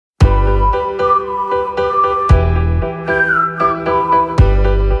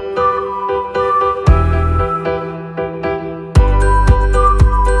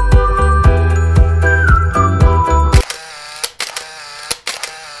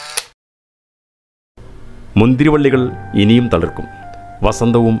മുന്തിരിവള്ളികൾ ഇനിയും തളിർക്കും.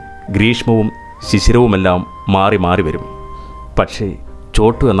 വസന്തവും ഗ്രീഷ്മവും ശിശിരവുമെല്ലാം മാറി മാറി വരും. പക്ഷേ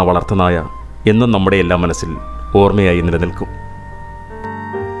ചോട്ടു എന്ന വളർത്തുനായ എന്നും നമ്മുടെ എല്ലാ മനസ്സിൽ ഓർമ്മയായി നിലനിൽക്കും.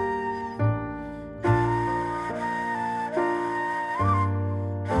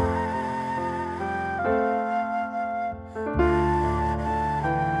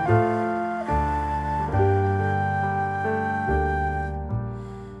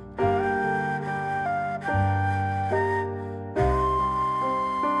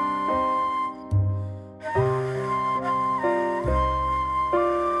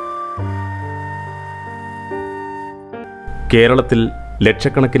 കേരളത്തിൽ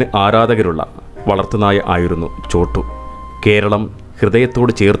ലക്ഷക്കണക്കിന് ആരാധകരുള്ള വളർത്തുനായ ആയിരുന്നു ചോട്ടു. കേരളം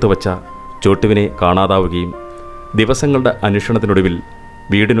ഹൃദയത്തോട് ചേർത്ത് വച്ച ചോട്ടുവിനെ കാണാതാവുകയും ദിവസങ്ങളുടെ അന്വേഷണത്തിനൊടുവിൽ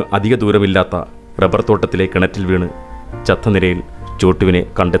വീടിനു അധിക ദൂരമില്ലാത്ത റബ്ബർ തോട്ടത്തിലെ കിണറ്റിൽ വീണ് ചത്ത നിലയിൽ ചോട്ടുവിനെ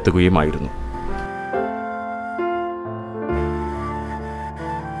കണ്ടെത്തുകയുമായിരുന്നു.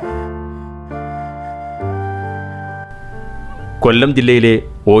 കൊല്ലം ജില്ലയിലെ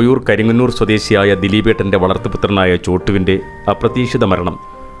ഓയൂർ കരിങ്ങന്നൂർ സ്വദേശിയായ ദിലീപേട്ടൻ്റെ വളർത്തുപുത്രനായ ചോട്ടുവിൻ്റെ അപ്രതീക്ഷിത മരണം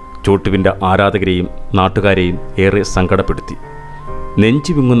ചോട്ടുവിൻ്റെ ആരാധകരെയും നാട്ടുകാരെയും ഏറെ സങ്കടപ്പെടുത്തി.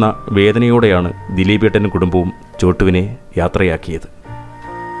 നെഞ്ചു വിങ്ങുന്ന വേദനയോടെയാണ് ദിലീപേട്ടനും കുടുംബവും ചോട്ടുവിനെ യാത്രയാക്കിയത്.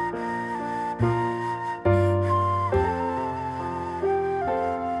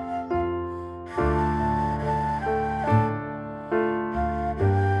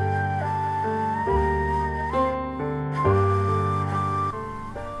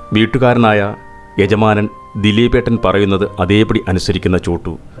 വീട്ടുകാരനായ യജമാനൻ ദിലീപേട്ടൻ പറയുന്നത് അതേപടി അനുസരിക്കുന്ന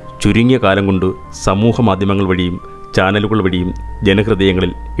ചോട്ടു ചുരുങ്ങിയ കാലം കൊണ്ട് സമൂഹ മാധ്യമങ്ങൾ വഴിയും ചാനലുകൾ വഴിയും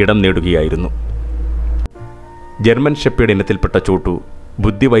ജനഹൃദയങ്ങളിൽ ഇടം നേടുകയായിരുന്നു. ജർമ്മൻ ഷെപ്പേർഡ് ഇനത്തിൽപ്പെട്ട ചോട്ടു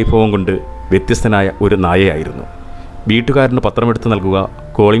ബുദ്ധിവൈഭവം കൊണ്ട് വ്യത്യസ്തനായ ഒരു നായയായിരുന്നു. വീട്ടുകാരന് പത്രമെടുത്ത് നൽകുക,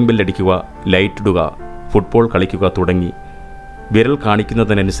 കോളിംഗ് ബെല്ലടിക്കുക, ലൈറ്റ് ഇടുക, ഫുട്ബോൾ കളിക്കുക തുടങ്ങി വിരൽ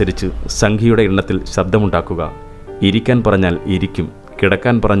കാണിക്കുന്നതിനനുസരിച്ച് സംഖ്യയുടെ എണ്ണത്തിൽ ശബ്ദമുണ്ടാക്കുക. ഇരിക്കാൻ പറഞ്ഞാൽ ഇരിക്കും,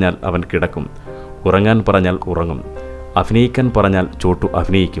 കിടക്കാൻ പറഞ്ഞാൽ അവൻ കിടക്കും, ഉറങ്ങാൻ പറഞ്ഞാൽ ഉറങ്ങും, അഭിനയിക്കാൻ പറഞ്ഞാൽ ചോട്ടു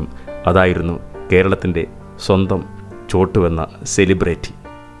അഭിനയിക്കും. അതായിരുന്നു കേരളത്തിൻ്റെ സ്വന്തം ചോട്ടു എന്ന സെലിബ്രിറ്റി.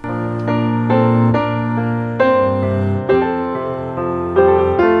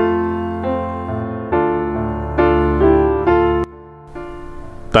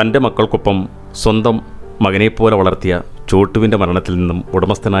 തൻ്റെ മക്കൾക്കൊപ്പം സ്വന്തം മകനെപ്പോലെ വളർത്തിയ ചോട്ടുവിൻ്റെ മരണത്തിൽ നിന്നും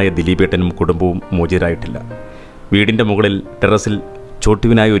ഉടമസ്ഥനായ ദിലീപേട്ടനും കുടുംബവും മോചിതരായിട്ടില്ല. വീടിൻ്റെ മുകളിൽ ടെറസിൽ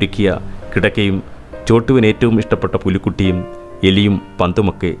ചോട്ടുവിനായി ഒരുക്കിയ കിടക്കയും ചോട്ടുവിന് ഏറ്റവും ഇഷ്ടപ്പെട്ട പുലിക്കുട്ടിയും എലിയും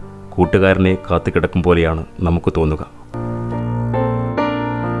പന്തുമൊക്കെ കൂട്ടുകാരനെ കാത്തു കിടക്കും പോലെയാണ് നമുക്ക് തോന്നുക.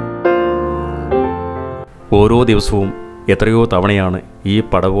 ഓരോ ദിവസവും എത്രയോ തവണയാണ് ഈ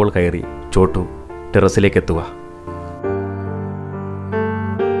പടവുകൾ കയറി ചോട്ടു ടെറസിലേക്കെത്തുക.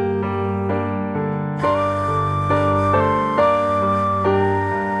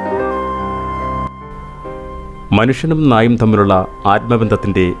 മനുഷ്യനും നായും തമ്മിലുള്ള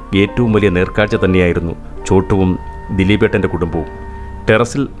ആത്മബന്ധത്തിൻ്റെ ഏറ്റവും വലിയ നേർക്കാഴ്ച തന്നെയായിരുന്നു ചോട്ടുവും ദിലീപേട്ടൻ്റെ കുടുംബവും.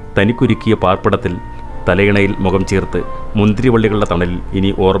 ടെറസിൽ തനിക്കൊരുക്കിയ പാർപ്പിടത്തിൽ തലയിണയിൽ മുഖം ചേർത്ത് മുന്തിരിവള്ളികളുടെ തണലിൽ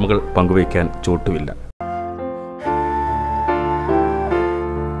ഇനി ഓർമ്മകൾ പങ്കുവയ്ക്കാൻ ചോട്ടുവില്ല.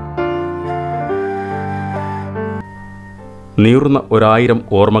 നീറുന്ന 1000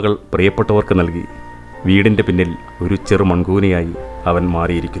 ഓർമ്മകൾ പ്രിയപ്പെട്ടവർക്ക് നൽകി വീടിൻ്റെ പിന്നിൽ ഒരു ചെറു മൺകൂനയായി അവൻ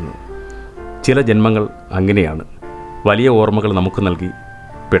മാറിയിരിക്കുന്നു. ചില ജന്മങ്ങൾ അങ്ങനെയാണ്. വലിയ ഓർമ്മകൾ നമുക്ക് നൽകി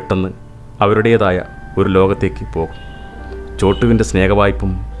പെട്ടെന്ന് അവരുടേതായ ഒരു ലോകത്തേക്ക് പോകും. ചോട്ടുവിൻ്റെ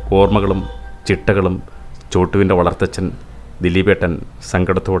സ്നേഹവായ്പും ഓർമ്മകളും ചിട്ടകളും ചോട്ടുവിൻ്റെ വളർത്തച്ഛൻ ദിലീപേട്ടൻ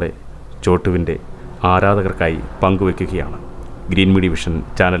സങ്കടത്തോടെ ചോട്ടുവിൻ്റെ ആരാധകർക്കായി പങ്കുവയ്ക്കുകയാണ് ഗ്രീൻ മീഡിയ വിഷൻ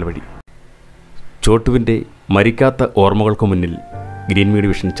ചാനൽ വഴി. ചോട്ടുവിൻ്റെ മരിക്കാത്ത ഓർമ്മകൾക്ക് മുന്നിൽ ഗ്രീൻ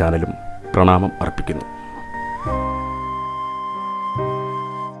മീഡിയ വിഷൻ ചാനലും പ്രണാമം അർപ്പിക്കുന്നു.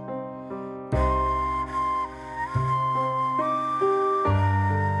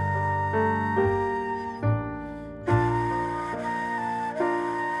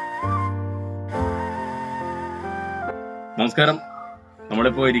 നമസ്കാരം.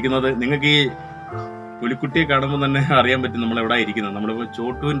 നമ്മളിപ്പോൾ ഇരിക്കുന്നത്, നിങ്ങൾക്ക് ഈ പുലിക്കുട്ടിയെ കാണുമ്പോൾ തന്നെ അറിയാൻ പറ്റും നമ്മളെവിടെ ഇരിക്കുന്നത്. നമ്മളിപ്പോൾ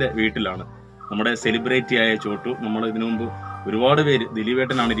ചോട്ടുവിൻ്റെ വീട്ടിലാണ്. നമ്മുടെ സെലിബ്രിറ്റി ആയ ചോട്ടു, നമ്മൾ ഇതിനു മുമ്പ് ഒരുപാട് പേര്,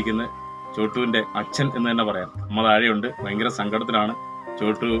 ദിലീപേട്ടനാണ് ഇരിക്കുന്നത്, ചോട്ടുവിൻ്റെ അച്ഛൻ എന്ന് തന്നെ പറയാം. നമ്മൾ താഴെയുണ്ട്. ഭയങ്കര സങ്കടത്തിലാണ്.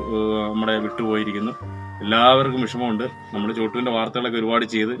 ചോട്ടു നമ്മളെ വിട്ടുപോയിരിക്കുന്നു. എല്ലാവർക്കും വിഷമമുണ്ട്. നമ്മൾ ചോട്ടുവിൻ്റെ വാർത്തകളൊക്കെ ഒരുപാട്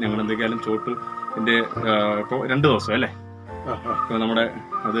ചെയ്ത് ഞങ്ങൾ എന്തൊക്കെയാലും ചോട്ടുവിൻ്റെ ഇപ്പോൾ 2 ദിവസം അല്ലേ, ഇപ്പോൾ നമ്മുടെ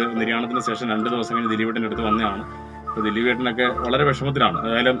അത് നിര്യാണത്തിന് ശേഷം 2 ദിവസം കഴിഞ്ഞ് ദിലീപേട്ടൻ്റെ അടുത്ത് വന്നതാണ്. അപ്പോൾ ദിലീപേട്ടനൊക്കെ വളരെ വിഷമത്തിലാണ്.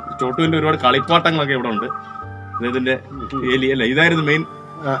 അതായത് ചോട്ടുവിൻ്റെ ഒരുപാട് കളിപ്പാട്ടങ്ങളൊക്കെ ഇവിടെ ഉണ്ട്. ഇതിൻ്റെ എലി അല്ല, ഇതായിരുന്നു മെയിൻ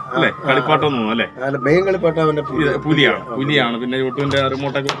അല്ലെ? കളിപ്പാട്ടം അല്ലെ? മെയിൻ കളിപ്പാട്ടം അവന്റെ പുലിയാണ്. പിന്നെ ചോട്ടുവിന്റെ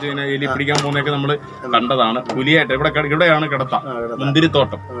റിമോട്ടൊക്കെ വെച്ച് ഇങ്ങനെ എലി പിടിക്കാൻ പോകുന്നതൊക്കെ നമ്മള് കണ്ടതാണ്. പുലിയായിട്ട് ഇവിടെയാണ് കിടത്ത.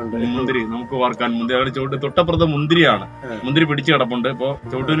 മുന്തിരിത്തോട്ടം, മുന്തിരി നമുക്ക് വാർക്കാൻ മുന്തിരി ചോട്ട് തൊട്ടപ്പുറത്ത് മുന്തിരിയാണ്. മുന്തിരി പിടിച്ചു കിടപ്പുണ്ട്. ഇപ്പൊ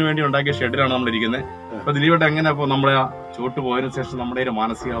ചോട്ടുവിന് വേണ്ടി ഉണ്ടാക്കിയ ഷെഡിലാണ് നമ്മൾ ഇരിക്കുന്നത്. അപ്പൊ ദിലീപേട്ട എങ്ങനെ ഇപ്പൊ നമ്മുടെ ചോട്ട് പോയതിനു ശേഷം നമ്മുടെ ഒരു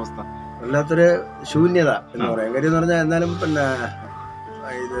മാനസികാവസ്ഥ? വല്ലാത്തൊരു ശൂന്യത എന്ന് പറയാം. കാര്യം എന്ന് പറഞ്ഞാൽ എന്നാലും പിന്നെ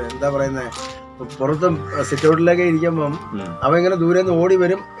ഇത് എന്താ പറയുന്നത്, പുറത്തും സിറ്റൗട്ടിലൊക്കെ ഇരിക്കുമ്പം അവ ഇങ്ങനെ ദൂരെ നിന്ന് ഓടി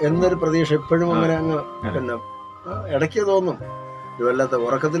വരും എന്നൊരു പ്രതീക്ഷ എപ്പോഴും അങ്ങനെ അങ്ങ് പിന്നെ ഇടയ്ക്ക് തോന്നും. ഇത് വല്ലാത്ത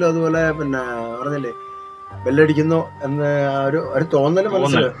ഉറക്കത്തിലും അതുപോലെ പിന്നെ പറഞ്ഞില്ലേ ബെല്ലടിക്കുന്നു എന്ന് ഒരു തോന്നല്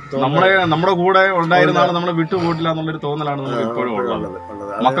മനസ്സിൽ നമ്മുടെ കൂടെ ഉണ്ടായിരുന്ന ആള് നമ്മളെ വിട്ടുപോയിട്ടില്ല എന്നുള്ളൊരു തോന്നലാണ് നമുക്ക് ഇപ്പോഴും ഉള്ളത്.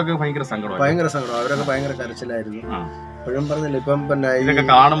 മക്കൾക്ക് ഭയങ്കര സങ്കടം. അവരൊക്കെ ഭയങ്കര കരച്ചിലായിരുന്നു. ഇപ്പോഴും പറഞ്ഞില്ല ഇപ്പം പിന്നെ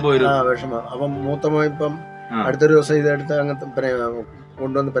കാണുമ്പോ വിഷമം. അപ്പം മൂത്തമ്മ ഇപ്പം അടുത്തൊരു ദിവസം ഇതെടുത്ത് അങ്ങനത്തെ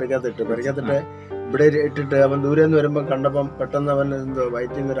കൊണ്ടുവന്ന് പരിക്കാത്തിട്ട് ഇവിടെ ഇട്ടിട്ട് അവൻ ദൂരെ നിന്ന് വരുമ്പോ കണ്ടപ്പം പെട്ടെന്ന് അവൻ എന്തോ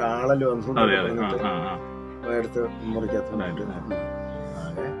വയറ്റിൽ നിന്ന് ഒരു ആളല് വന്നു എടുത്ത് മുറിക്കാത്ത.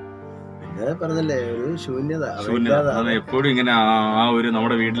 പിന്നെ പറഞ്ഞില്ലേ ഒരു ശൂന്യത. എപ്പോഴും ഇങ്ങനെ ആ ഒരു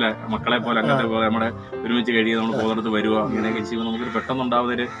നമ്മുടെ വീട്ടിലെ മക്കളെ പോലെ അങ്ങനത്തെ പോലെ നമ്മുടെ ഒരുമിച്ച് കഴിയുക, നമ്മൾ പോകുന്നിടത്ത് വരിക, അങ്ങനെയൊക്കെ ചെയ്യുമ്പോൾ നമുക്കൊരു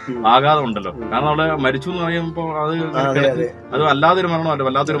പെട്ടെന്നുണ്ടാവുന്നൊരു ആഘാതം ഉണ്ടല്ലോ. കാരണം നമ്മള് മരിച്ചു എന്ന് പറയുമ്പോ അത് അല്ലാതൊരു മരണമല്ല,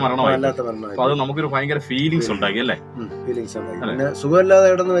 വല്ലാത്തൊരു മരണമായി. അപ്പൊ അത് നമുക്കൊരു ഭയങ്കര ഫീലിങ്സ് ഉണ്ടാക്കി അല്ലേ? പിന്നെ സുഖമില്ലാതെ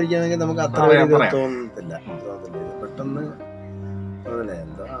കിടന്ന് മരിക്കുകയാണെങ്കിൽ നമുക്ക് അത്ര തോന്നത്തില്ല. പെട്ടെന്ന്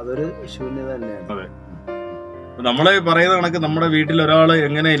അതൊരു ശൂന്യത തന്നെയാണ്. നമ്മള് പറയുന്ന കണക്ക് നമ്മുടെ വീട്ടിൽ ഒരാള്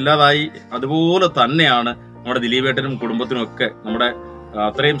എങ്ങനെ ഇല്ലാതായി അതുപോലെ തന്നെയാണ് നമ്മുടെ ദിലീപേട്ടനും കുടുംബത്തിനും ഒക്കെ നമ്മുടെ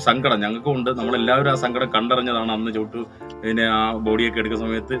അത്രയും സങ്കടം ഞങ്ങൾക്കും ഉണ്ട്. നമ്മളെല്ലാവരും ആ സങ്കടം കണ്ടറിഞ്ഞതാണ് അന്ന് ചോട്ടു പിന്നെ ആ ബോഡിയൊക്കെ എടുക്കുന്ന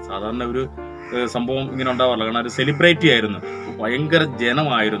സമയത്ത്. സാധാരണ ഒരു സംഭവം ഇങ്ങനെ ഉണ്ടാവാറില്ല. കാരണം ഒരു സെലിബ്രിറ്റി ആയിരുന്നു, ഭയങ്കര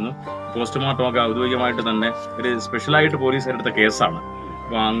ജനമായിരുന്നു. പോസ്റ്റ്മോർട്ടം ഒക്കെ ഔദ്യോഗികമായിട്ട് തന്നെ ഒരു സ്പെഷ്യലായിട്ട് പോലീസ് എടുത്ത കേസാണ്.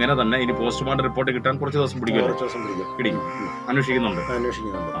 അപ്പൊ അങ്ങനെ തന്നെ ഇനി പോസ്റ്റ്മോർട്ടം റിപ്പോർട്ട് കിട്ടാൻ കുറച്ച് ദിവസം പിടിക്കും. അന്വേഷിക്കുന്നുണ്ട്.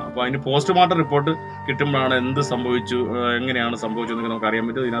 അപ്പൊ അതിന് പോസ്റ്റ്മോർട്ടം റിപ്പോർട്ട് കിട്ടുമ്പോഴാണ് എന്ത് സംഭവിച്ചു, എങ്ങനെയാണ് സംഭവിച്ചതെന്ന് നമുക്ക് അറിയാൻ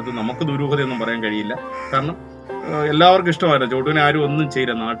പറ്റും. ഇതിനകത്ത് നമുക്ക് ദുരൂഹതയൊന്നും പറയാൻ കഴിയില്ല. കാരണം എല്ലാവർക്കും ഇഷ്ടമായിരുന്നു. ചോട്ടുവിനെ ആരും ഒന്നും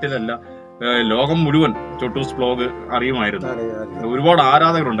ചെയ്യില്ല. നാട്ടിലല്ല, ലോകം മുഴുവൻ ചോട്ടൂസ് വ്ലോഗ് അറിയുമായിരുന്നു. ഒരുപാട്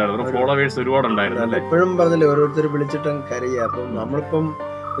ആരാധകരുണ്ടായിരുന്നു, ഫോളോവേഴ്സ് ഒരുപാട് ഉണ്ടായിരുന്നു അല്ലേ? എപ്പോഴും പറഞ്ഞില്ലേ ഓരോരുത്തർ വിളിച്ചിട്ടും കരയുക. അപ്പം നമ്മളിപ്പം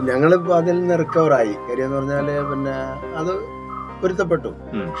ഞങ്ങളിപ്പോ അതിൽ നിന്ന് റിക്കവറായി. കാര്യം എന്ന് പറഞ്ഞാല് പിന്നെ അത് പൊരുത്തപ്പെട്ടു.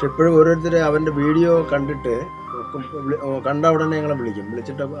 പക്ഷെ ഇപ്പോഴും ഓരോരുത്തര് അവന്റെ വീഡിയോ കണ്ടിട്ട് കണ്ട ഉടനെ ഞങ്ങളെ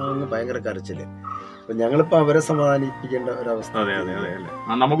വിളിച്ചിട്ട് അങ്ങ് ഭയങ്കര കരച്ചില്. അപ്പൊ ഞങ്ങളിപ്പോ അവരെ സമാധാനിപ്പിക്കേണ്ട ഒരവസ്ഥ.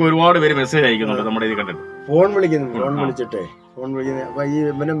 നമുക്ക് ഒരുപാട് പേര് മെസ്സേജ് അയക്കുന്നുണ്ട് നമ്മുടെ ഇത് കണ്ടിട്ട്. ഫോൺ വിളിച്ചിട്ടേ അപ്പൊ ഈ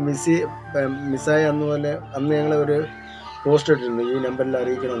ഇവനെ മിസ്സായ അന്ന് ഞങ്ങളെ ഒരു പോസ്റ്റ് ഇട്ടിരുന്നു, ഈ നമ്പറിൽ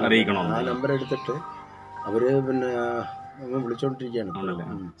അറിയിക്കണം. ആ നമ്പർ എടുത്തിട്ട് അവര് പിന്നെ വിളിച്ചോണ്ടിരിക്കുകയാണ്.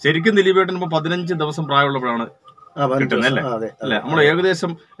 ശരിക്കും ദിലീപേട്ടൻ ഇപ്പൊ 15 ദിവസം പ്രായമുള്ളപ്പോഴാണ് കിട്ടുന്നല്ലേ? അല്ലെ? നമ്മൾ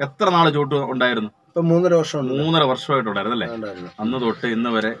ഏകദേശം എത്ര നാള് ചോട്ട് ഉണ്ടായിരുന്നു? ഇപ്പൊ 3.5 വർഷമായിട്ടുണ്ടായിരുന്നു അല്ലെ? അന്ന് തൊട്ട് ഇന്ന്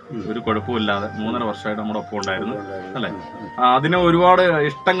വരെ ഒരു കുഴപ്പമില്ലാതെ 3.5 വർഷമായിട്ട് നമ്മുടെ ഒപ്പം ഉണ്ടായിരുന്നു അല്ലെ? അതിന് ഒരുപാട്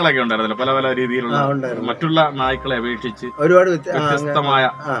ഇഷ്ടങ്ങളൊക്കെ ഉണ്ടായിരുന്നല്ലോ, പല പല രീതിയിലുള്ള മറ്റുള്ള നായ്ക്കളെ അപേക്ഷിച്ച് ഒരുപാട് വ്യത്യസ്തമായ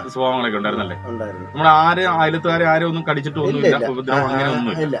സ്വഭാവങ്ങളൊക്കെ ഉണ്ടായിരുന്നല്ലേ? നമ്മുടെ അയലത്തുകാരെ ആരും ഒന്നും കടിച്ചിട്ടൊന്നുമില്ല, ഉപദ്രവം അങ്ങനെ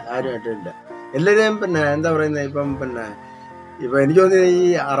ഒന്നുമില്ല, ആരുമായിട്ടില്ല. എല്ലാരെയും പിന്നെ എന്താ പറയുന്നത്, ഇപ്പൊ എനിക്ക് തോന്നിയത് ഈ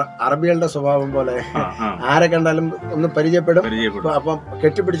അറബികളുടെ സ്വഭാവം പോലെ ആരെ കണ്ടാലും ഒന്ന് പരിചയപ്പെടും. അപ്പം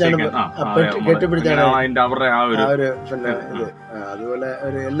കെട്ടിപ്പിടിച്ചാണ് അവരുടെ ആ ഒരു പിന്നെ ഇത് അതുപോലെ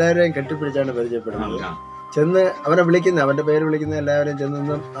എല്ലാവരെയും കെട്ടിപ്പിടിച്ചാണ് പരിചയപ്പെടുന്നത്. ചെന്ന് അവനെ അവന്റെ പേര് വിളിക്കുന്ന എല്ലാവരെയും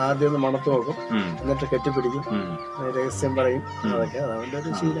ചെന്ന് ആദ്യം ഒന്ന് മണത്ത് നോക്കും, എന്നിട്ട് കെട്ടിപ്പിടിക്കും, രഹസ്യം പറയും. അതൊക്കെ അവന്റെ ഒരു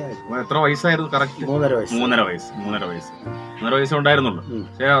ശീലമായിരുന്നു. എത്ര വയസ്സായിരുന്നു? കറക്റ്റ് 3.5 വയസ്സ് ഉണ്ടായിരുന്നുള്ളൂ.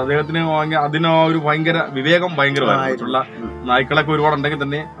 പക്ഷെ അദ്ദേഹത്തിന് അതിന് ഒരു ഭയങ്കര വിവേകം ഭയങ്കരമായിട്ടുള്ള നായ്ക്കളൊക്കെ ഒരുപാട് ഉണ്ടെങ്കിൽ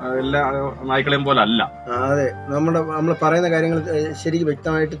തന്നെ എല്ലാ നായ്ക്കളെയും പോലെ അല്ല. അതെ, നമ്മൾ പറയുന്ന കാര്യങ്ങൾ ശരിക്കും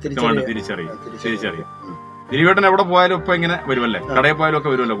വ്യക്തമായിട്ട് തിരിച്ചറിയാം. ദിലീപേട്ടൻ എവിടെ പോയാലും ഇപ്പൊ ഇങ്ങനെ വരുമല്ലേ? കടയിൽ പോയാലും ഒക്കെ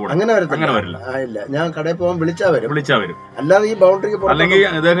വരുമല്ലോ കൂടെ? അങ്ങനെ വരില്ല. ഞാൻ കടയിൽ പോകാൻ വിളിച്ചാ വരും. അല്ലാതെ ഈ ബൗണ്ടറി അല്ലെങ്കിൽ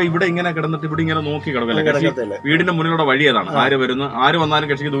അദ്ദേഹം ഇവിടെ ഇങ്ങനെ കിടന്നിട്ട് ഇവിടെ ഇങ്ങനെ നോക്കി കിടക്കല്ലേ? വീടിന്റെ മുന്നിലുള്ള വഴി ഏതാണ്? ആര് വരുന്നു, ആര് വന്നാലും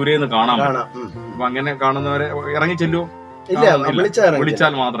കക്ഷിക്ക് ദൂരെ നിന്ന് കാണാം. അപ്പൊ അങ്ങനെ കാണുന്നവരെ ഇറങ്ങി ചെല്ലുവോ?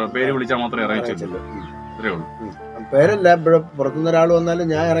 വിളിച്ചാൽ മാത്രം, പേര് വിളിച്ചാൽ മാത്രമേ ഇറങ്ങി ചെല്ലൂ. അത്രേ ഉള്ളൂ. പേരല്ല, ഇവിടെ പുറത്തുനിന്ന് ഒരാൾ വന്നാലും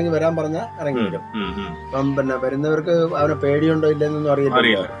ഞാൻ ഇറങ്ങി വരാൻ പറഞ്ഞാൽ ഇറങ്ങി വരും. അപ്പം പിന്നെ വരുന്നവർക്ക് അവനെ പേടിയുണ്ടോ ഇല്ലെന്നൊന്നും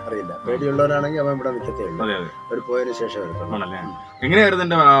അറിയില്ല. പേടിയുള്ളവരാണെങ്കിൽ അവൻ ഇവിടെ നിൽക്കത്തേ ഉള്ളൂ. അവർ പോയതിനു ശേഷം എങ്ങനെയായിരുന്നു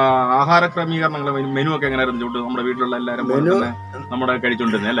എന്റെ ആഹാര ക്രമീകരണങ്ങൾ, മെനു ഒക്കെ എങ്ങനെയായിരുന്നു? നമ്മുടെ വീട്ടിലുള്ള എല്ലാവരും നമ്മുടെ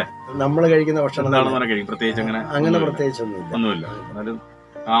കഴിച്ചോണ്ടിരുന്നേ അല്ലേ? നമ്മൾ കഴിക്കുന്ന ഭക്ഷണം പ്രത്യേകിച്ച് അങ്ങനെ പ്രത്യേകിച്ചൊന്നുമില്ല.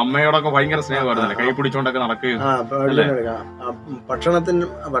 അമ്മയോടൊക്കെ ഭയങ്കര സ്നേഹമായിരുന്നല്ലേ? കൈ പിടിച്ചോണ്ടൊക്കെ നടക്കുകയും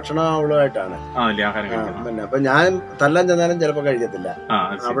ഭക്ഷണം അവളുമായിട്ടാണ്. പിന്നെ അപ്പൊ ഞാൻ തല്ലാൻ ചെന്നാലും ചിലപ്പോ കഴിക്കത്തില്ല.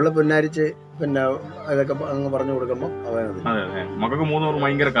 അവള് പുന്നാരിച്ച് പിന്നെ അതൊക്കെ അങ്ങ് പറഞ്ഞു കൊടുക്കുമ്പോ അവനത്. മക്കൾക്ക് 3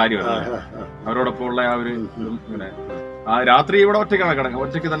 ഭയങ്കര കാര്യമാണ് അവരോടൊപ്പം ഉള്ള ആ ഒരു രാത്രി ഇവിടെ ഒറ്റയ്ക്കാണ് കിടക്കുന്നത്?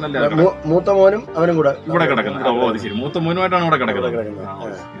 ഒറ്റയ്ക്ക് തന്നെ മൂത്ത മോനും അവനും കൂടെ ഇവിടെ കിടക്കുന്നത്. ഓ അത് ശരി, മൂത്ത മോനുമായിട്ടാണ് ഇവിടെ കിടക്കുന്നത്.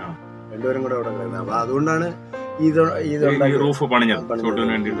 രണ്ടുപേരും കൂടെ ഇവിടെ കിടക്കുന്നത്. അപ്പൊ അതുകൊണ്ടാണ് ഈ റൂഫ് പണിഞ്ഞത്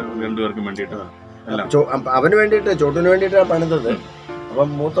ചോട്ടുവിന് വേണ്ടിയിട്ട്, രണ്ടുപേർക്കും വേണ്ടിയിട്ട്. അവന് വേണ്ടിയിട്ട്, ചോട്ടുവിന് വേണ്ടിയിട്ടാണ് പണിതത്. അപ്പം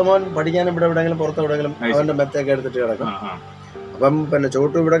മൂത്ത മോൻ പഠിക്കാനും ഇവിടെ എവിടെയെങ്കിലും പുറത്ത് എവിടെയെങ്കിലും അവന്റെ മെത്തൊക്കെ എടുത്തിട്ട് കിടക്കും. അപ്പം പിന്നെ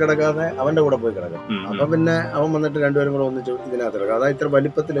ചോട്ടു ഇവിടെ കിടക്കാതെ അവന്റെ കൂടെ പോയി കിടക്കും. അപ്പൊ പിന്നെ അവൻ വന്നിട്ട് രണ്ടുപേരും കൂടെ ഒന്നിച്ച് ഇതിനകത്ത് കിടക്കും. അതാ ഇത്ര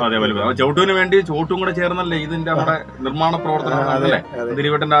വലിപ്പത്തിൽ. ചോട്ടുവിന് വേണ്ടി ചോട്ടും കൂടെ ചേർന്നല്ലേ ഇതിന്റെ നമ്മുടെ നിർമ്മാണ പ്രവർത്തനം.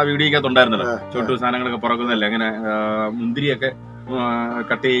 ദിലീപേട്ടന്റെ ആ വീഡിയോക്കകത്ത് ഉണ്ടായിരുന്നല്ലോ, ചോട്ടു സാധനങ്ങളൊക്കെ പറക്കുന്നല്ലേ, അങ്ങനെ മുന്തിരിയൊക്കെ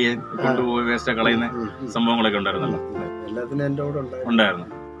കട്ട് ചെയ്യാൻ കൊണ്ടുപോയി വേസ്റ്റ് കളയുന്ന സംഭവങ്ങളൊക്കെ ഉണ്ടായിരുന്നല്ലോ. എല്ലാത്തിനും എന്റെ കൂടെ ഉണ്ടായിരുന്നു.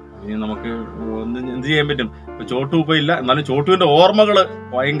 ഇനി നമുക്ക് എന്ത് ചെയ്യാൻ പറ്റും? ചോട്ടു ഇപ്പൊ ഇല്ല, എന്നാലും ചോട്ടുവിന്റെ ഓർമ്മകള്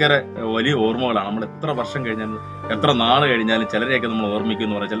ഭയങ്കര വലിയ ഓർമ്മകളാണ്. നമ്മൾ എത്ര വർഷം കഴിഞ്ഞാലും എത്ര നാള് കഴിഞ്ഞാലും ചിലരെയൊക്കെ നമ്മൾ ഓർമ്മിക്കും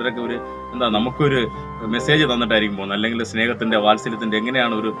എന്ന് പറയാം. ചിലരൊക്കെ ഒരു നമുക്കൊരു മെസ്സേജ് തന്നിട്ടായിരിക്കും പോകുന്നത്, അല്ലെങ്കിൽ സ്നേഹത്തിന്റെ വാത്സല്യത്തിന്റെ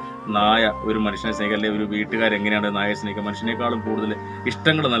എങ്ങനെയാണ് ഒരു നായ ഒരു മനുഷ്യനെ സ്നേഹിക്കുക, അല്ലെങ്കിൽ ഒരു വീട്ടുകാരെങ്ങനെയാണ് നായയെ സ്നേഹിക്കുക, മനുഷ്യനേക്കാളും കൂടുതൽ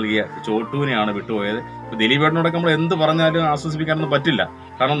ഇഷ്ടങ്ങൾ നൽകിയ ചോട്ടുവിനെയാണ് വിട്ടുപോയത്. ഇപ്പൊ ദിലീപേട്ടനോടൊക്കെ നമ്മൾ എന്ത് പറഞ്ഞാലും ആശ്വസിപ്പിക്കാനൊന്നും പറ്റില്ല,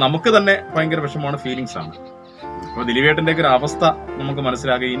 കാരണം നമുക്ക് തന്നെ ഭയങ്കര വിഷമമാണ്, ഫീലിങ്സ് ആണ്. അപ്പൊ ദിലീപേട്ടന്റെ ഒക്കെ ഒരു അവസ്ഥ നമുക്ക്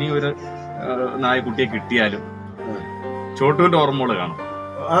മനസ്സിലാക്കുക. ഇനി ഒരു നായക്കുട്ടിയെ കിട്ടിയാലും ചോട്ടുവിന്റെ ഓർമ്മകൾ കാണും.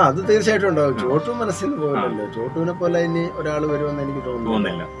 അത് തീർച്ചയായിട്ടും ഉണ്ടാവും. ചോട്ടു മനസ്സിൽ പോകില്ലല്ലോ. ചോട്ടുവിനെ പോലെ ഇനി ഒരാൾ വരുമെന്ന് എനിക്ക്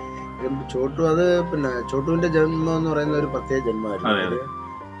തോന്നുന്നില്ല. ചോട്ടു അത് പിന്നെ ചോട്ടുവിന്റെ ജന്മം എന്ന് പറയുന്ന ഒരു പ്രത്യേക ജന്മമായിരുന്നു.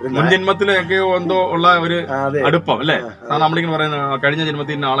 മുൻ ജന്മത്തിലൊക്കെ എന്തോ ഉള്ള ഒരു അടുപ്പം അല്ലെ, നമ്മളിങ്ങനെ പറയുന്ന കഴിഞ്ഞ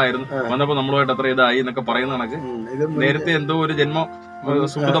ജന്മത്തിൽ ആളായിരുന്നു, വന്നപ്പോ നമ്മളുമായിട്ട് അത്ര ഇതായി എന്നൊക്കെ പറയുന്ന കണക്ക് നേരത്തെ എന്തോ ഒരു ജന്മം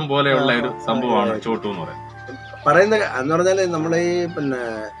സുഹൃതം പോലെയുള്ള ഒരു സംഭവമാണ് ചോട്ടു എന്ന് പറയുന്നത്. എന്ന് പറഞ്ഞാല് നമ്മളെ ഈ പിന്നെ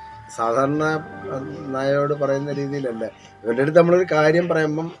സാധാരണ നായോട് പറയുന്ന രീതിയിലല്ല, ഇവരുടെ അടുത്ത് നമ്മളൊരു കാര്യം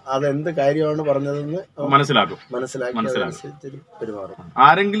പറയുമ്പം അതെന്ത് കാര്യമാണ് പറഞ്ഞതെന്ന് മനസ്സിലാക്കി പെരുമാറും.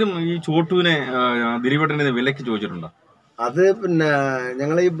 ആരെങ്കിലും ഈ ചോട്ടുവിനെ ദിലീപേട്ടനെ വിലക്ക് ചോദിച്ചിട്ടുണ്ടോ? അത് പിന്നെ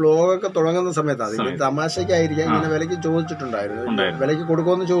ഞങ്ങൾ ഈ ബ്ലോഗൊക്കെ തുടങ്ങുന്ന സമയത്ത് അതിന്റെ തമാശക്കായിരിക്കാം ഇങ്ങനെ വിലക്ക് ചോദിച്ചിട്ടുണ്ടായിരുന്നു. വിലക്ക്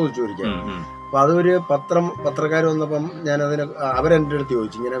കൊടുക്കുമെന്ന് ചോദിച്ചു ഒരിക്കൽ. അപ്പൊ അതൊരു പത്രക്കാർ വന്നപ്പം ഞാൻ അതിനെ അവരെന്റെ അടുത്ത്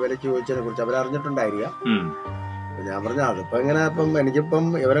ചോദിച്ചു ഇങ്ങനെ വിലക്ക് ചോദിച്ചതിനെ കുറിച്ച്. അവരറിഞ്ഞിട്ടുണ്ടായിരിക്കാം. ഞാൻ പറഞ്ഞ അതിപ്പോ എങ്ങനെ, ഇപ്പം എനിക്കിപ്പം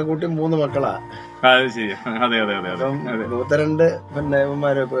ഇവരെ കൂട്ടി 3 മക്കളാ. മൂത്ത 2 പിന്നെ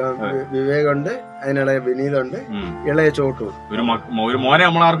ഇവന്മാര് വിവേകുണ്ട്, അതിനിടെ വിനീതുണ്ട്, ഇളയ ചോട്ടു. ഒരു മോനെ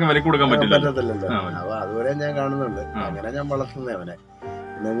നമ്മളാർക്കും വിലക്ക് കൊടുക്കാൻ പറ്റത്തില്ലല്ലോ. അപ്പൊ അതുവരെ ഞാൻ കാണുന്നുണ്ട്. അങ്ങനെ ഞാൻ വളർത്തുന്ന അവനെ.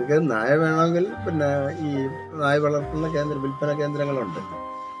 നിങ്ങൾക്ക് നായ വേണമെങ്കിൽ പിന്നെ ഈ നായ വളർത്തുന്ന വിൽപ്പന കേന്ദ്രങ്ങളുണ്ട്.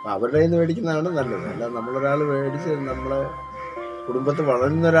 അപ്പൊ അവരുടെ കയ്യിൽ നിന്ന് മേടിക്കുന്നതാണ് നല്ലത്. അല്ല നമ്മളൊരാൾ മേടിച്ച് നമ്മളെ കുടുംബത്തിൽ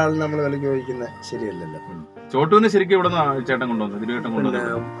വളരുന്ന ഒരാൾ നമ്മൾ വിലക്ക് ചോദിക്കുന്നത് ശരിയല്ലല്ലോ. ചോട്ടുവിനെ ശരിക്കും ഇവിടെ ചേട്ടൻ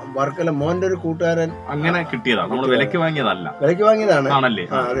കൊണ്ടുവന്നു വർക്കല മോന്റെ ഒരു കൂട്ടുകാരൻ അങ്ങനെ കിട്ടിയതാണ്. നമ്മൾ വിലക്ക് വാങ്ങിയതല്ല, വിലക്ക് വാങ്ങിയതാണ്. ആണല്ലേ?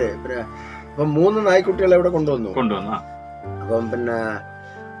 അതെ. പിന്നെ അപ്പൊ 3 നായ്ക്കുട്ടികളെ ഇവിടെ കൊണ്ടുവന്നു. അപ്പം പിന്നെ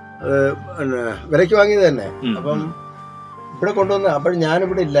വിലക്ക് വാങ്ങിയത് തന്നെ. അപ്പം ഇവിടെ കൊണ്ടുവന്ന് അപ്പോൾ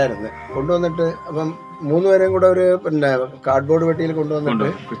ഞാനിവിടെ ഇല്ലായിരുന്നു. കൊണ്ടുവന്നിട്ട് അപ്പം 3 പേരെയും കൂടെ ഒരു പിന്നെ കാർഡ്ബോർഡ് പെട്ടിയിൽ കൊണ്ടുവന്നിട്ട്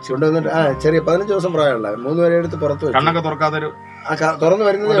ചെറിയ 15 ദിവസം പ്രായമുള്ള 3 പേരെ എടുത്ത് പുറത്ത് വെച്ചു. തുറന്നു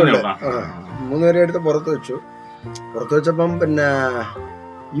വരുന്നതേ ഉള്ളൂ. 3 പേരെ എടുത്ത് പുറത്ത് വെച്ചു. പുറത്ത് വെച്ചപ്പം പിന്നെ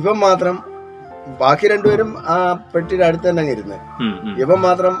ഇവൻ മാത്രം, ബാക്കി 2 പേരും ആ പെട്ടിയുടെ അടുത്ത് തന്നെ അങ്ങ് ഇരുന്ന്, ഇവൻ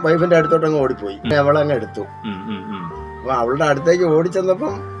മാത്രം വൈഫിന്റെ അടുത്തോട്ടങ്ങ് ഓടിപ്പോയി. അവളങ്ങ് എടുത്തു. അപ്പൊ അവളുടെ അടുത്തേക്ക്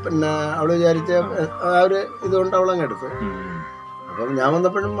ഓടിച്ചെന്നപ്പം പിന്നെ അവള് വിചാരിച്ച ആ ഒരു ഇതുകൊണ്ട് അവളങ്ങ് എടുത്തു. അപ്പം ഞാൻ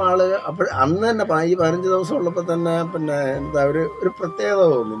വന്നപ്പോഴും അന്ന് തന്നെ ഈ 15 ദിവസം ഉള്ളപ്പോ തന്നെ പിന്നെ എന്താ ഒരു പ്രത്യേകത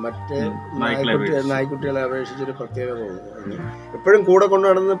തോന്നി. മറ്റേ നായ്ക്കുട്ടികളെ അപേക്ഷിച്ചൊരു പ്രത്യേകത തോന്നി. എപ്പോഴും കൂടെ കൊണ്ടു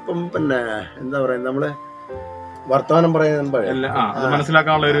നടന്ന് ഇപ്പം പിന്നെ എന്താ പറയുക, നമ്മള് വർത്തമാനം പറയുന്ന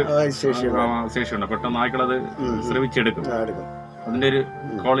മനസ്സിലാക്കാനുള്ള ഒരു ശേഷിയുണ്ട്. പെട്ടെന്ന് നായ്ക്കളത് ശ്രമിച്ചെടുക്കും. അതിന്റെ ഒരു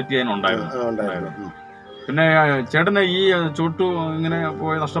ക്വാളിറ്റി അതിനുണ്ടായിരുന്നു. പിന്നെ ചേട്ടന് ഈ ചോട്ടു ഇങ്ങനെ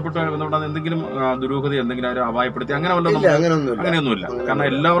പോയി നഷ്ടപ്പെട്ടു എന്തെങ്കിലും ദുരൂഹത, എന്തെങ്കിലും അപായപ്പെടുത്തി അങ്ങനെ അങ്ങനെയൊന്നുമില്ല? കാരണം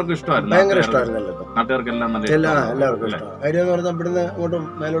എല്ലാവർക്കും ഇഷ്ടമായിരുന്നു, നാട്ടുകാർക്കെല്ലാം ഇവിടുന്ന് അങ്ങോട്ട്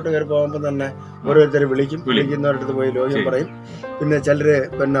മേലോട്ട് കയറി പോകുമ്പോ തന്നെ ഓരോരുത്തർ വിളിക്കുന്നവരടുത്ത് പോയി ലോകം പറയും. പിന്നെ ചിലര്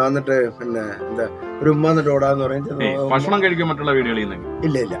പിന്നെ വന്നിട്ട് പിന്നെ എന്താ ഒരു ഉമ്മ എന്നിട്ട് ഓടാന്ന് പറയും. ഭക്ഷണം കഴിക്കാൻ മറ്റുള്ള വീടുകളിൽ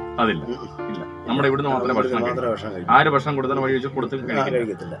ഇല്ല അതില്ല. നമ്മുടെ ഇവിടുന്ന് മാത്രമേ ഭക്ഷണം ആര് ഭക്ഷണം കൊടുത്താലും വഴി വെച്ച് കൊടുത്ത്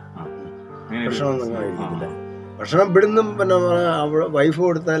കഴിക്കത്തില്ല. ഭക്ഷണമൊന്നും കഴിക്കത്തില്ല. ഭക്ഷണം ഇവിടുന്നും പിന്നെ വൈഫ്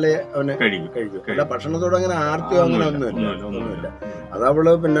കൊടുത്താലേ അവന് കഴിക്കും. അല്ല ഭക്ഷണത്തോട് അങ്ങനെ ആർത്തിയോ അങ്ങനെ ഒന്നുമില്ല.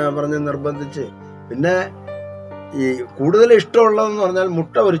 അതവള് പിന്നെ പറഞ്ഞ് നിർബന്ധിച്ച്. പിന്നെ ഈ കൂടുതൽ ഇഷ്ടമുള്ളതെന്ന് പറഞ്ഞാൽ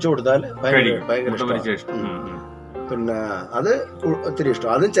മുട്ട പൊരിച്ചു കൊടുത്താൽ ഭയങ്കര ഇഷ്ടം. പിന്നെ അത് ഒത്തിരി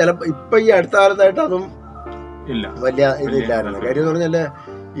ഇഷ്ടം. അതും ചിലപ്പോ ഇപ്പൊ ഈ അടുത്ത കാലത്തായിട്ട് അതും വലിയ ഇതില്ലായിരുന്നു. കാര്യം എന്ന് പറഞ്ഞാല്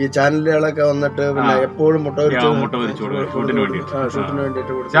ഈ ചാനലുകളൊക്കെ വന്നിട്ട് പിന്നെ എപ്പോഴും മുട്ട ഷൂട്ടിന്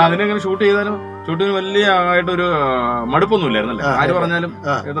വേണ്ടിട്ട് അതിനെങ്ങനെ ഷൂട്ട് ചെയ്താലും ഷൂട്ടിന് വലിയ ആയിട്ടൊരു മടുപ്പൊന്നും ഇല്ലായിരുന്നല്ലേ? ആര് പറഞ്ഞാലും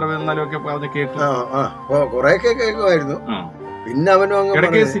എത്ര പേർന്നാലും ഒക്കെ പറഞ്ഞ് കേൾക്കും. കൊറേയൊക്കെ കേൾക്കുമായിരുന്നു. പിന്നെ അവനും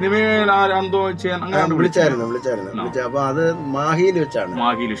ഇടയ്ക്ക് സിനിമയിൽ എന്തോ ചെയ്യാൻ അങ്ങനെ വിളിച്ചായിരുന്നു. അപ്പൊ അത് മാഹിയിൽ വെച്ചാണ്,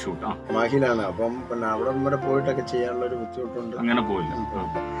 മാഹിയിൽ ഷൂട്ട്. മാഹിയിലാണ്. അപ്പം പിന്നെ അവിടെ വരെ പോയിട്ടൊക്കെ ചെയ്യാനുള്ള ഒരു ബുദ്ധിമുട്ടുണ്ട്, അങ്ങനെ പോയില്ല.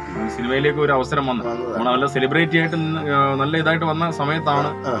 സിനിമയിലേക്ക് ഒരു അവസരം വന്നു, നമ്മൾ നല്ല സെലിബ്രിറ്റി ആയിട്ട് നല്ല ഇതായിട്ട് വന്ന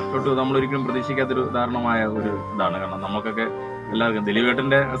സമയത്താണ് തൊട്ട് നമ്മൾ ഒരിക്കലും പ്രതീക്ഷിക്കാത്തൊരു ഉദാഹരണമായ ഒരു ഇതാണ്. കാരണം നമുക്കൊക്കെ എല്ലാവർക്കും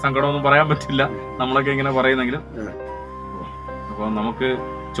ദിലീപേട്ടന്റെ സങ്കടമൊന്നും പറയാൻ പറ്റില്ല, നമ്മളൊക്കെ ഇങ്ങനെ പറയുന്നെങ്കിലും. അപ്പൊ നമുക്ക്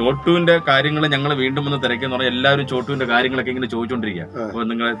ചോട്ടുവിന്റെ കാര്യങ്ങൾ ഞങ്ങൾ വീണ്ടും ഒന്ന് തിരക്കെന്ന് പറഞ്ഞാൽ എല്ലാവരും ചോട്ടുവിന്റെ കാര്യങ്ങളൊക്കെ ഇങ്ങനെ ചോദിച്ചോണ്ടിരിക്കുക. അപ്പൊ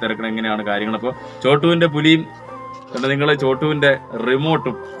നിങ്ങൾ തിരക്കണം എങ്ങനെയാണ് കാര്യങ്ങൾ. അപ്പൊ ചോട്ടുവിന്റെ പുലിയും നിങ്ങള് ചോട്ടുവിന്റെ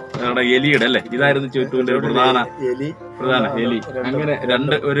റിമോട്ടും ഞങ്ങളുടെ എലിയുടെ അല്ലെ, ഇതായിരുന്നു ചോട്ടുവിന്റെ പ്രധാന എലി. അങ്ങനെ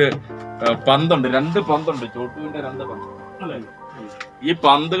രണ്ട് പന്തുണ്ട്, 2 പന്തുണ്ട് ചോട്ടുവിന്റെ, 2 പന്ത് അല്ലെ. ഈ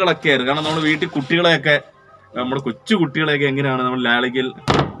പന്തുകളൊക്കെ ആയിരുന്നു കാരണം നമ്മുടെ വീട്ടിൽ കുട്ടികളെയൊക്കെ, നമ്മുടെ കൊച്ചു കുട്ടികളെയൊക്കെ എങ്ങനെയാണ് നമ്മൾ ലാളിക്കൽ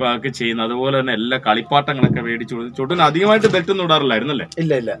ഒക്കെ ചെയ്യുന്നത്, അതുപോലെ തന്നെ എല്ലാ കളിപ്പാട്ടങ്ങളൊക്കെ മേടിച്ചു കൊടുത്തു. ചോട്ടുവിന് അധികമായിട്ട് ബെൽറ്റ് ഒന്നും ഇടാറില്ലായിരുന്നല്ലേ?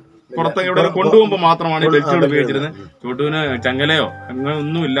 ഇല്ല. പുറത്ത് ഇവിടെ കൊണ്ടുപോകുമ്പോ മാത്രമാണ് ഈ ബെൽറ്റ് ഉപയോഗിച്ചിരുന്നത്. ചോട്ടുവിന് ചങ്ങലയോ അങ്ങനെ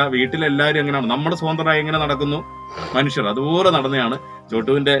ഒന്നുമില്ല. വീട്ടിലെല്ലാവരും എങ്ങനെയാണ് നമ്മുടെ സ്വതന്ത്രമായി എങ്ങനെ നടക്കുന്നു മനുഷ്യർ, അതുപോലെ നടന്നെയാണ്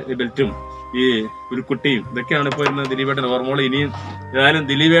ചോട്ടുവിന്റെ ബെൽറ്റും ഈ ഒരു കുട്ടിയും. ഇതൊക്കെയാണ് ഇപ്പൊ ഇന്ന് ദിലീപേട്ടൻ ഓർമ്മകൾ. ഇനിയും ഏതായാലും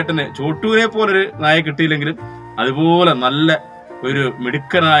ദിലീപേട്ടന് ചോട്ടുവിനെ പോലൊരു നായ കിട്ടിയില്ലെങ്കിലും അതുപോലെ നല്ല ഒരു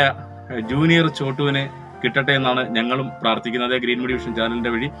മിടുക്കനായ ജൂനിയർ ചോട്ടുവിനെ കിട്ടട്ടെ എന്നാണ് ഞങ്ങളും പ്രാർത്ഥിക്കുന്നത്. ഗ്രീൻ മീഡിയ വിഷൻ ചാനലിന്റെ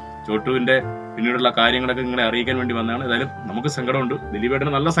വഴി ചോട്ടുവിന്റെ പിന്നീടുള്ള കാര്യങ്ങളൊക്കെ നിങ്ങളെ അറിയിക്കാൻ വേണ്ടി വന്നതാണ്. ഏതായാലും നമുക്ക് സങ്കടമുണ്ട്,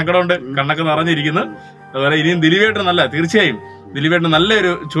 ദിലീപേട്ടന് നല്ല സങ്കടമുണ്ട്, കണ്ണൊക്കെ നിറഞ്ഞിരിക്കുന്നത്. അതുപോലെ ഇനിയും ദിലീപേട്ടൻ നല്ല, തീർച്ചയായും ദിലീപേട്ടന്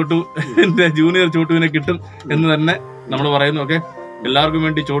നല്ലൊരു ചോട്ടു ജൂനിയർ ചോട്ടുവിനെ കിട്ടും എന്ന് തന്നെ നമ്മൾ പറയുന്നു. ഓക്കെ, എല്ലാവർക്കും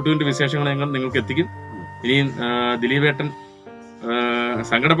വേണ്ടി ചോട്ടുവിന്റെ വിശേഷങ്ങൾ ഞങ്ങൾ നിങ്ങൾക്ക് എത്തിക്കും. ഇനിയും ദിലീപേട്ടൻ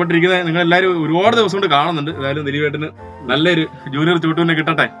സങ്കടപ്പെട്ടിരിക്കുന്നത് നിങ്ങൾ എല്ലാവരും ഒരുപാട് ദിവസം കൊണ്ട് കാണുന്നുണ്ട്. ഏതായാലും ദിലീപേട്ടന് നല്ലൊരു ജൂനിയർ ചോട്ടുവിനെ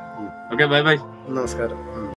കിട്ടട്ടെ. ഓക്കെ, ബൈ ബൈ, നമസ്കാരം.